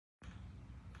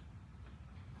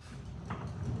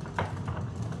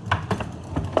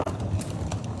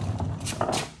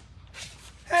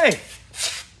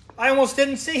I almost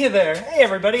didn't see you there. Hey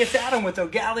everybody, it's Adam with Eau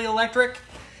Gallie Electric,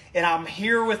 and I'm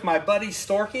here with my buddy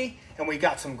Storky, and we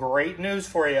got some great news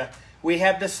for you. We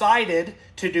have decided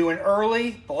to do an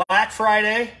early Black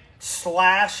Friday /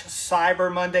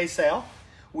 Cyber Monday sale.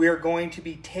 We are going to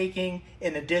be taking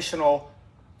an additional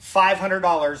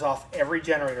 $500 off every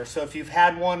generator. So if you've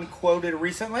had one quoted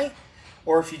recently,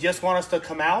 or if you just want us to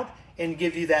come out and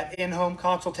give you that in-home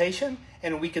consultation,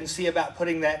 and we can see about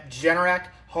putting that Generac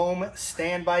home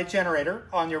standby generator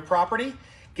on your property,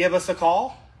 give us a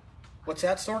call. What's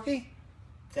that, Storky?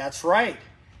 That's right.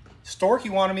 Storky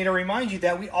wanted me to remind you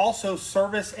that we also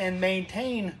service and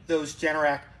maintain those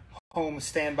Generac home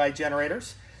standby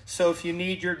generators. So if you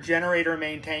need your generator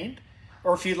maintained,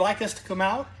 or if you'd like us to come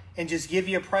out and just give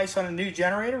you a price on a new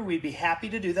generator, we'd be happy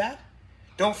to do that.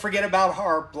 Don't forget about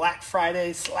our Black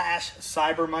Friday /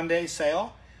 Cyber Monday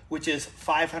sale, which is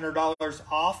 $500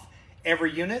 off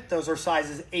every unit. Those are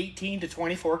sizes 18 to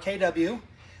 24 kW.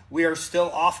 We are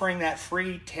still offering that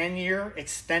free 10-year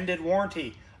extended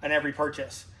warranty on every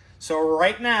purchase. So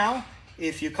right now,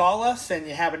 if you call us and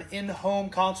you have an in-home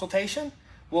consultation,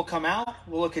 we'll come out,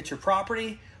 we'll look at your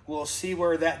property, we'll see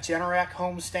where that Generac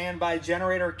home standby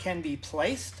generator can be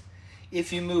placed.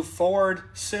 If you move forward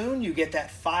soon, you get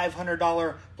that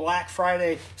 $500 Black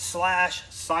Friday /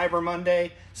 Cyber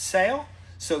Monday sale.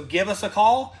 So give us a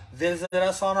call, visit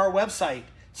us on our website,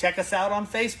 check us out on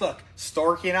Facebook.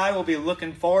 Storky and I will be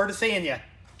looking forward to seeing you.